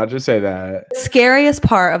did not just say that. The scariest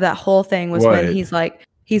part of that whole thing was when she's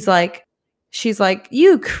like,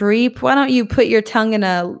 "You creep! Why don't you put your tongue in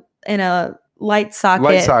a light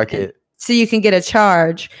socket so you can get a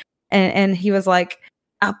charge?" And he was like,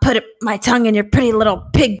 "I'll put my tongue in your pretty little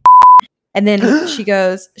pig." And then she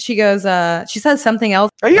says something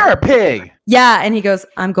else. Oh, you're a pig. Yeah. And he goes,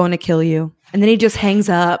 I'm going to kill you. And then he just hangs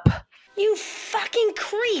up. You fucking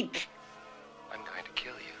creep. I'm going to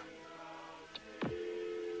kill you.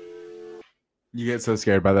 You get so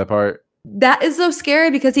scared by that part. That is so scary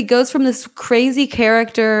because he goes from this crazy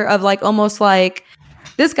character of like almost like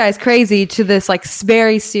this guy's crazy to this like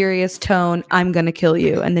very serious tone. I'm going to kill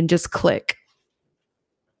you. And then just click.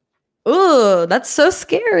 Ooh, that's so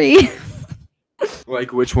scary.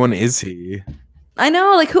 Like, which one is he? I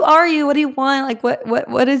know, like, who are you? What do you want? Like,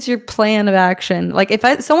 what is your plan of action? Like, if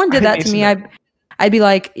someone did that to me, I'd be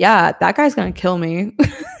like, yeah, that guy's gonna kill me.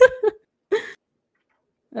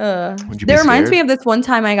 That reminds me of this one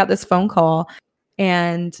time I got this phone call,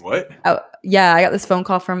 and what? I got this phone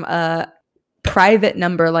call from a private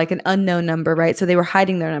number, like an unknown number, right? So they were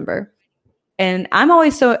hiding their number, and I'm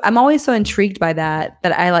always so intrigued by that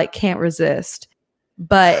I like can't resist.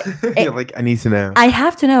 But like, I need to know. I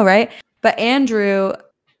have to know, right? But Andrew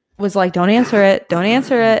was like, don't answer it. Don't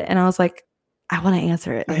answer it. And I was like, I want to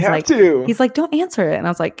answer it. I have to. He's like, don't answer it. And I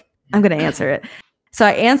was like, I'm going to answer it. So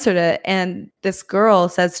I answered it. And this girl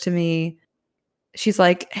says to me, she's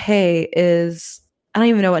like, hey, I don't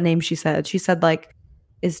even know what name she said. She said like,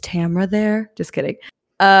 is Tamra there? Just kidding.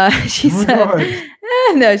 She said,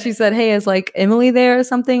 no, she said, hey, is like Emily there or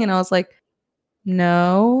something? And I was like,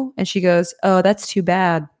 no. And she goes, oh, that's too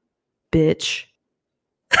bad, bitch.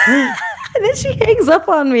 And then she hangs up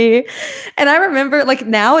on me. And I remember, like,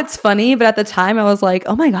 now it's funny, but at the time I was like,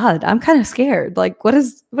 oh my God, I'm kind of scared. Like, what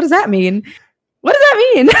does that mean? What does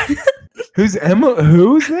that mean? Who's Emma?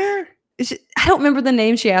 Who's there? I don't remember the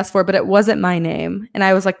name she asked for, but it wasn't my name. And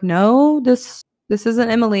I was like, no, this isn't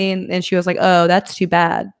Emily. And she was like, oh, that's too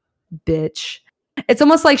bad, bitch. It's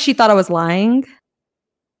almost like she thought I was lying.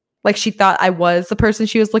 Like she thought I was the person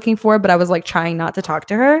she was looking for, but I was like trying not to talk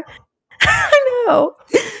to her. I know.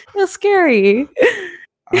 It was scary.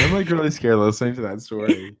 I'm like really scared listening to that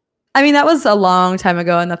story. I mean, that was a long time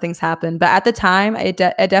ago and nothing's happened. But at the time, it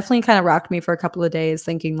definitely kind of rocked me for a couple of days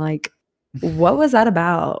thinking like, what was that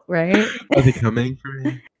about? Right? Are they coming for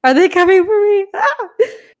me? Are they coming for me? Ah!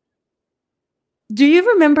 Do you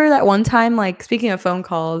remember that one time, like speaking of phone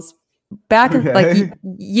calls, back like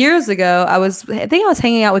years ago, I think I was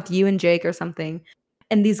hanging out with you and Jake or something,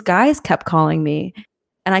 and these guys kept calling me,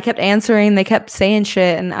 and I kept answering. They kept saying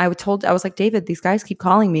shit, and I was like, David, these guys keep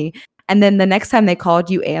calling me. And then the next time they called,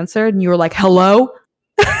 you answered, and you were like, hello.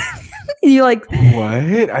 And you like,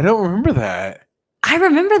 what? I don't remember that. I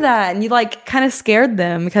remember that, and you like kind of scared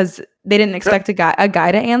them because they didn't expect a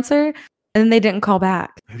guy to answer, and then they didn't call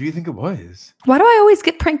back. Who do you think it was? Why do I always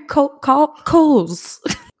get prank calls?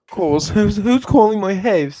 Calls? Who's calling my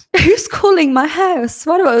house? Who's calling my house?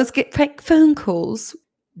 Why do I always get prank phone calls?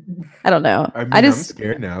 I don't know. I mean, I'm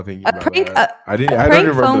scared now thinking about that. I don't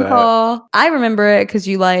remember phone that. Call. I remember it because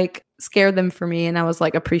you like scared them for me, and I was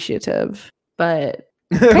like appreciative. But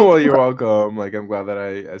well, you're welcome. Like, I'm glad that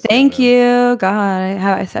I thank you. God,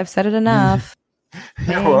 I've said it enough.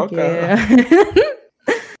 You're welcome. You.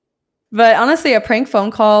 But honestly, a prank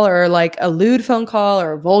phone call or like a lewd phone call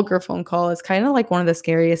or a vulgar phone call is kind of like one of the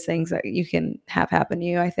scariest things that you can have happen to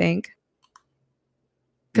you, I think.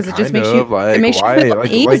 Because it just makes you feel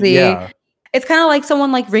easy. Yeah. It's kind of like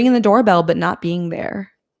someone like ringing the doorbell but not being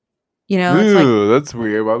there. You know, it's like, that's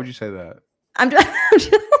weird. Why would you say that? I'm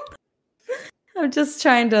just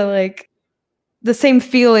trying to like, the same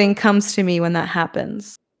feeling comes to me when that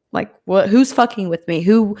happens. Like, who's fucking with me?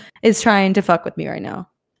 Who is trying to fuck with me right now?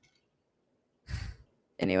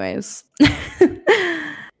 Anyways.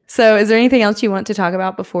 So is there anything else you want to talk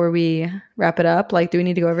about before we wrap it up? Like, do we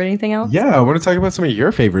need to go over anything else? Yeah, I want to talk about some of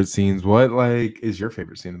your favorite scenes. What like is your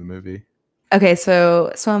favorite scene of the movie? Okay,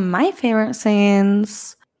 so my favorite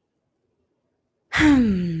scenes.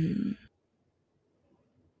 I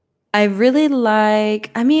really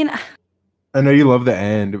like. I mean, I know you love the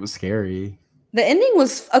end. It was scary. The ending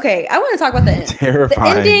was okay. I want to talk about the end.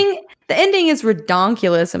 Terrifying. The ending is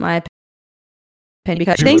redonkulous in my opinion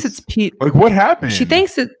because she thinks it's Pete. Like, what happened? She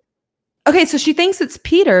thinks it. Okay, so she thinks it's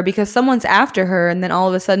Peter because someone's after her, and then all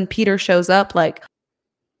of a sudden Peter shows up like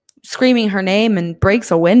screaming her name and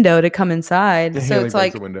breaks a window to come inside. Yeah, so it's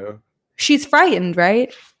like she's frightened,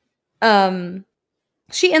 right?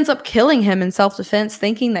 She ends up killing him in self-defense,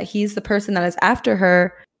 thinking that he's the person that is after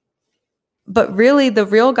her. But really, the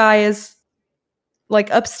real guy is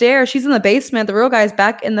like upstairs. She's in the basement. The real guy is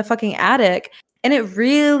back in the fucking attic. And it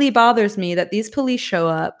really bothers me that these police show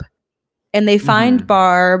up and they find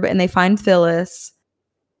Barb and they find Phyllis,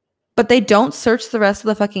 but they don't search the rest of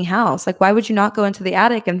the fucking house. Like, why would you not go into the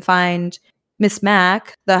attic and find Miss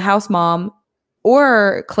Mac, the house mom,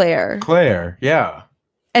 or Claire. Claire, yeah.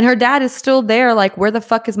 And her dad is still there. Like, where the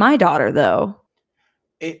fuck is my daughter, though?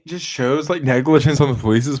 It just shows like negligence on the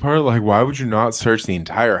police's part. Like, why would you not search the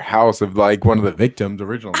entire house of like one of the victims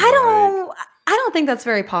originally? I don't think that's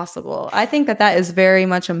very possible. I think that is very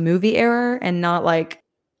much a movie error and not like,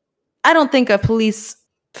 I don't think a police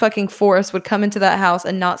fucking force would come into that house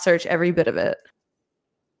and not search every bit of it.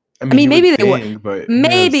 I mean maybe they would, but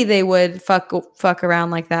maybe they would fuck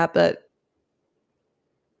around like that, but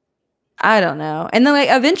I don't know. And then like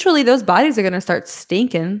eventually those bodies are gonna start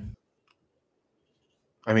stinking.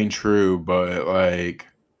 I mean, true, but like,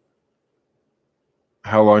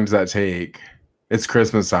 how long does that take? It's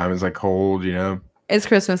Christmas time. It's like cold, you know? It's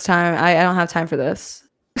Christmas time. I don't have time for this.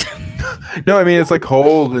 No, I mean, it's like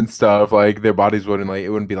cold and stuff. Like their bodies it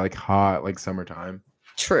wouldn't be like hot like summertime.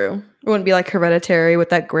 True. It wouldn't be like Hereditary with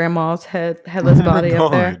that grandma's headless body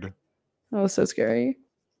up there. That was so scary.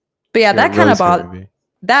 But yeah, that kind of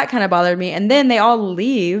bothered me. And then they all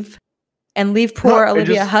leave poor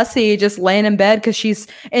Olivia Hussey just laying in bed because she's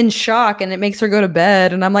in shock and it makes her go to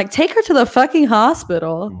bed. And I'm like, take her to the fucking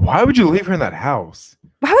hospital. Why would you leave her in that house?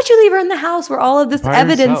 Why would you leave her in the house where all of this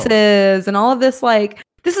evidence is and all of this, like,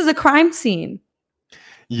 this is a crime scene?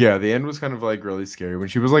 Yeah, the end was kind of like really scary. When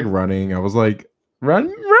she was like running, I was like,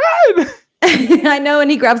 run! I know,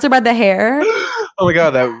 and he grabs her by the hair. Oh my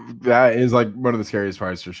god, that is like one of the scariest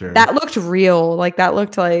parts for sure. That looked real. Like that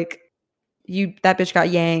looked like that bitch got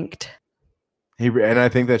yanked. And I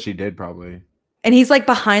think that she did probably. And he's like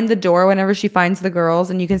behind the door whenever she finds the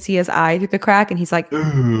girls, and you can see his eye through the crack, and he's like,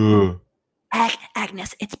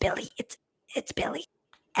 Agnes, it's Billy. It's Billy.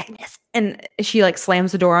 Agnes. And she like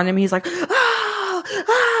slams the door on him. He's like,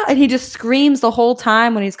 and he just screams the whole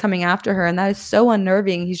time when he's coming after her. And that is so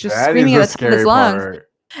unnerving. He's just screaming at the top of his lungs.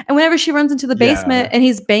 And whenever she runs into the basement and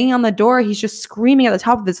he's banging on the door, he's just screaming at the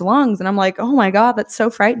top of his lungs. And I'm like, oh my God, that's so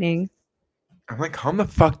frightening. I'm like, calm the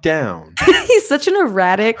fuck down. He's such an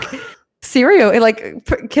erratic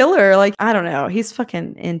killer. Like, I don't know. He's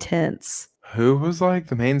fucking intense. Who was like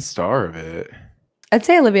the main star of it? I'd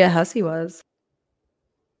say Olivia Hussey was.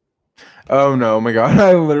 Oh no, oh my god.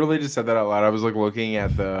 I literally just said that out loud. I was like looking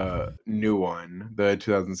at the new one, the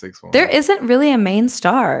 2006 one. There isn't really a main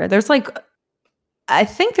star. There's like, I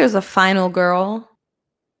think there's a final girl.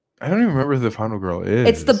 I don't even remember who the final girl is.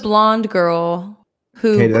 It's the blonde girl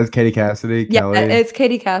who... That's Katie Cassidy? Yeah, Kelly? it's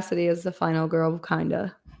Katie Cassidy is the final girl,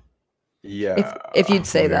 kinda. Yeah. If you'd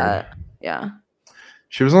say that. Yeah.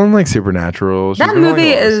 She was on like Supernatural. That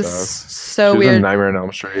movie is so weird. She was on Nightmare on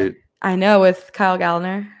Elm Street. I know, with Kyle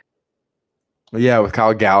Gallner. Yeah, with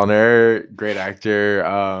Kyle Gallner, great actor.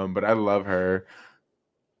 But I love her.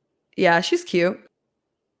 Yeah, she's cute.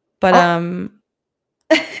 But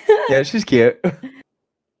yeah, she's cute.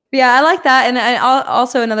 Yeah, I like that. And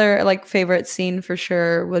also another like favorite scene for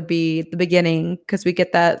sure would be the beginning, because we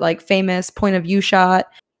get that like famous point of view shot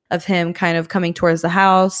of him kind of coming towards the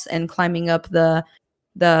house and climbing up the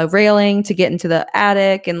railing to get into the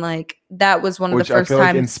attic, and like that was one of the first times.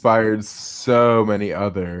 Like inspired so many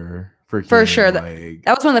other for sure. That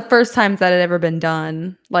was one of the first times that had ever been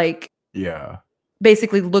done. Like, yeah,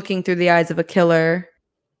 basically looking through the eyes of a killer.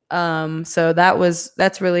 So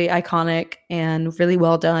that's really iconic and really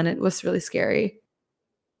well done. It was really scary.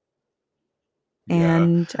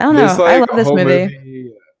 And I don't know. I love this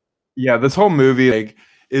movie. Yeah, this whole movie like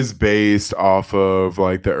is based off of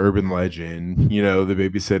like the urban legend, you know, the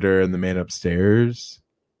babysitter and the man upstairs.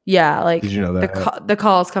 Yeah, like did you know that the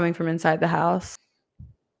call is coming from inside the house?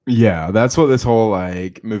 Yeah, that's what this whole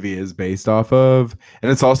like movie is based off of,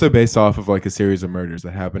 and it's also based off of like a series of murders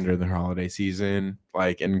that happened during the holiday season,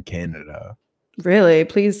 like in Canada. Really?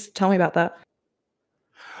 Please tell me about that.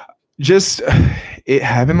 Just it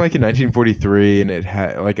happened like in 1943, and it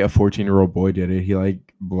had like a 14-year-old boy did it. He like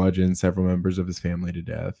bludgeoned several members of his family to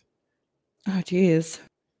death. Oh, geez.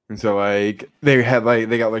 And so like they got like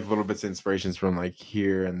little bits of inspirations from like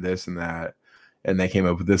here and this and that. And they came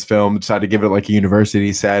up with this film, decided to give it like a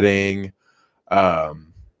university setting. You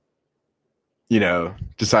know,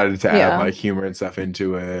 decided to add like humor and stuff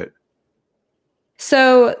into it.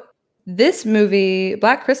 So this movie,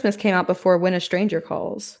 Black Christmas, came out before When a Stranger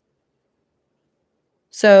Calls.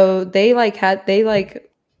 So they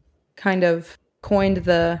kind of coined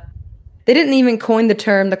they didn't even coin the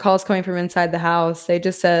term, the calls coming from inside the house. They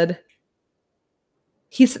just said,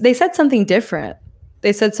 they said something different.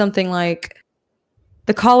 They said something like,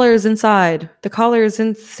 the caller is inside. The caller is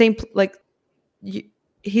in the same, like,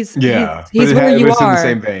 he's where you are. In the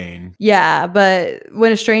same vein. Yeah, but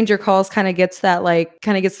When a Stranger Calls kind of gets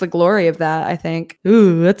the glory of that, I think.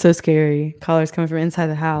 Ooh, that's so scary. Callers coming from inside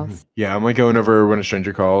the house. Yeah, I'm like going over When a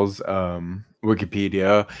Stranger Calls.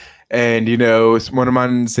 Wikipedia. And you know, one of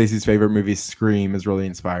mine, Stacey's favorite movie, Scream, is really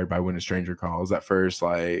inspired by When a Stranger Calls. That first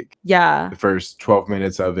Yeah. the first 12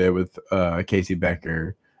 minutes of it with Casey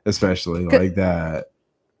Becker, especially like that.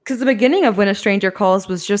 Because the beginning of When a Stranger Calls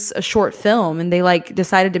was just a short film, and they like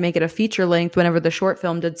decided to make it a feature length whenever the short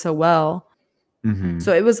film did so well. Mm-hmm.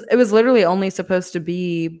 So it was literally only supposed to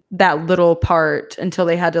be that little part until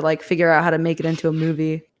they had to like figure out how to make it into a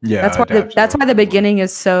movie. Yeah, that's why the beginning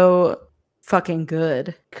is so fucking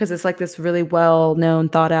good, because it's like this really well known,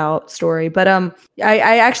 thought out story. But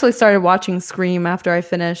I actually started watching Scream after I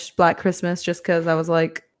finished Black Christmas, just because I was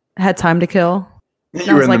like had time to kill. And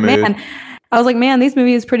You were in the mood. I was like, man, these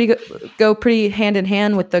movies go pretty hand in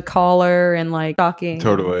hand with The Caller and like Shocking.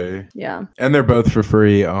 Totally. Yeah. And they're both for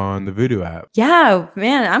free on the Vudu app. Yeah,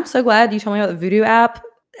 man, I'm so glad you told me about the Vudu app.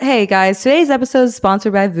 Hey guys, today's episode is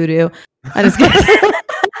sponsored by Vudu. I just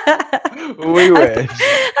We wish.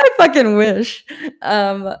 I fucking wish.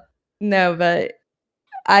 No, but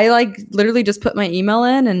I like literally just put my email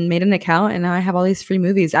in and made an account, and now I have all these free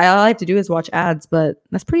movies. All I have to do is watch ads, but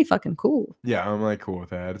that's pretty fucking cool. Yeah, I'm like cool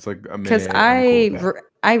with that. It's like a minute. Because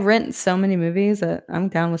I rent so many movies that I'm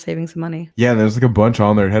down with saving some money. Yeah, there's like a bunch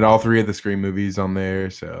on there. It had all 3 of the Scream movies on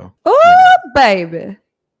there. So Oh, baby.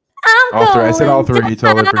 I said all 3,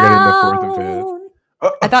 totally forgetting the 4th and 5th.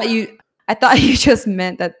 Oh. I thought you just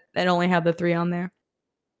meant that it only had the 3 on there.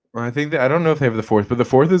 I think that I don't know if they have the 4th, but the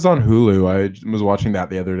 4th is on Hulu. I was watching that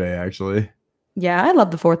the other day, actually. Yeah, I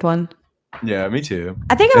love the 4th one. Yeah, me too.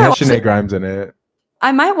 I think It has Sinead Grimes in it.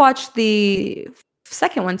 I might watch the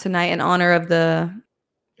second one tonight in honor of the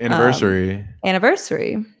anniversary,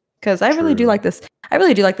 because I really do like this. I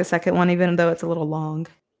really do like the second one, even though it's a little long.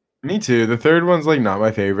 Me too. The third one's like not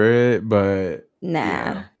my favorite, but Nah.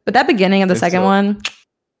 Yeah. But that beginning of the second one,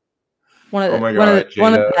 one of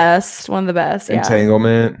the best. Yeah.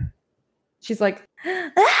 Entanglement. She's like,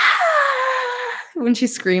 when she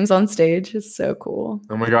screams on stage, it's so cool.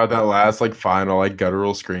 Oh my god, that last like final like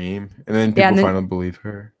guttural scream, and then people finally believe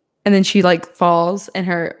her. And then she like falls, and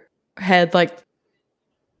her head like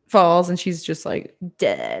falls, and she's just like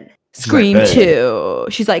dead. Scream like, hey. 2.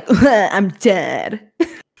 She's like, I'm dead.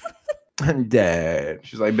 I'm dead.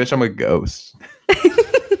 She's like, bitch, I'm a ghost.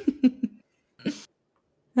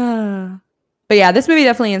 But yeah, this movie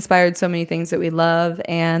definitely inspired so many things that we love,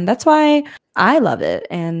 and that's why I love it.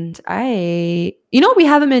 And you know what we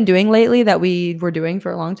haven't been doing lately that we were doing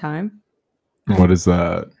for a long time? What is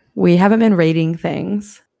that? We haven't been rating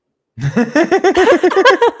things. When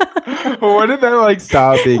did that like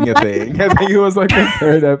stop being a thing? I think it was like the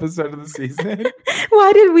 3rd episode of the season.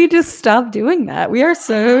 Why did we just stop doing that? We are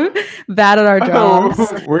so bad at our jobs.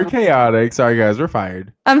 We're chaotic. Sorry guys, we're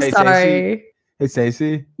fired. I'm sorry. Hey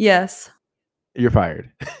Stacy. Yes. You're fired.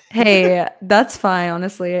 Hey, that's fine.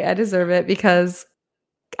 Honestly, I deserve it, because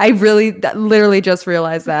I literally just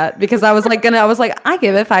realized that, because I was like, I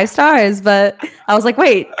give it 5 stars, but I was like,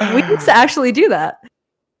 wait, we need to actually do that.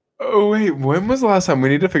 Oh wait, when was the last time? We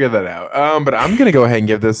need to figure that out. But I'm gonna go ahead and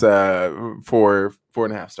give this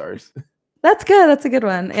 4.5 stars. That's good. That's a good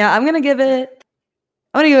one. Yeah, I'm gonna give it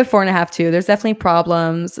 4.5 too. There's definitely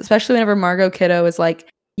problems, especially whenever Margot Kiddo is like,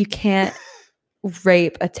 you can't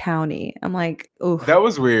rape a townie. I'm like, ooh, that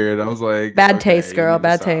was weird. I was like, bad taste, girl.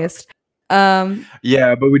 Bad taste.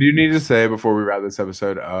 Yeah, but we do need to say before we wrap this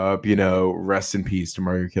episode up, you know, rest in peace to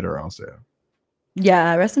Margot Kidder also.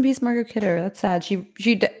 Yeah, rest in peace, Margot Kidder. That's sad.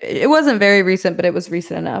 It wasn't very recent, but it was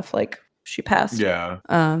recent enough. Like, she passed. Yeah.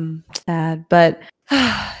 Sad, but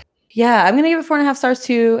yeah, I'm gonna give it 4.5 stars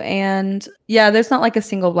too. And yeah, there's not like a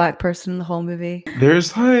single black person in the whole movie.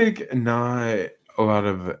 There's like not a lot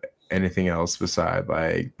of anything else beside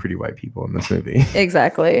like pretty white people in this movie.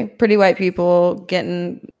 Exactly. Pretty white people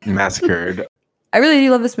getting massacred. I really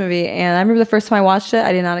do love this movie, and I remember the first time I watched it,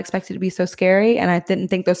 I did not expect it to be so scary, and I didn't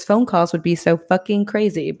think those phone calls would be so fucking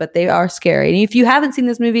crazy, but they are scary. And if you haven't seen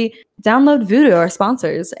this movie, download Vudu, our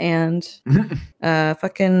sponsors, and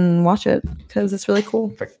fucking watch it, because it's really cool.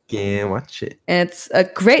 Fucking watch it. It's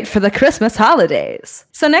great for the Christmas holidays.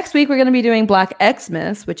 So next week, we're going to be doing Black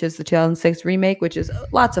Xmas, which is the 2006 remake, which is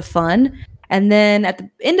lots of fun. And then at the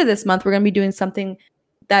end of this month, we're going to be doing something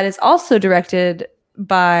that is also directed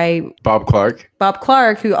by Bob Clark,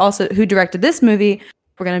 who directed this movie.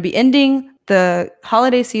 We're going to be ending the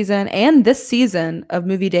holiday season and this season of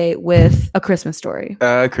Movie Day with A Christmas Story.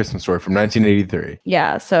 Christmas Story from 1983.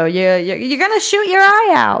 Yeah, so you're going to shoot your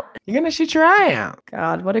eye out. You're going to shoot your eye out.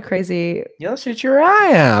 God, what a crazy... You'll shoot your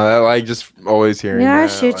eye out. I like just always hearing that.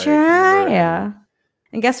 Shoot like, your eye out.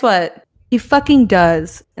 And guess what? He fucking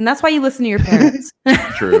does. And that's why you listen to your parents.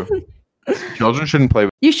 True. Children shouldn't play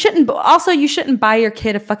with You shouldn't. Also, you shouldn't buy your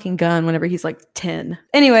kid a fucking gun whenever he's like 10.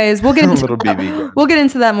 Anyways, we'll get into Little BB gun. We'll get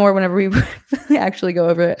into that more whenever we actually go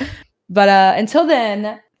over it. But until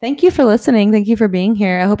then, thank you for listening. Thank you for being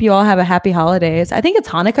here. I hope you all have a happy holidays. I think it's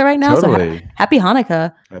Hanukkah right now. Totally. So happy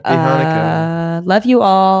Hanukkah. Happy Hanukkah. Love you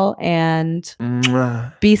all and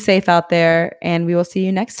Mwah. be safe out there. And we will see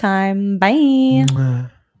you next time. Bye.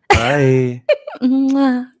 Mwah. Bye.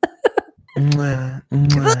 Mwah. Mwah.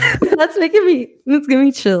 Mwah. That's giving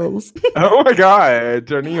me chills. Oh my God.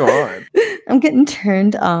 Turning you on. I'm getting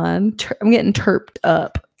turned on. I'm getting terped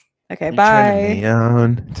up. Okay, You're bye. turning me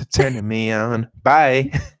on. Turning me on.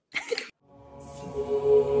 Bye.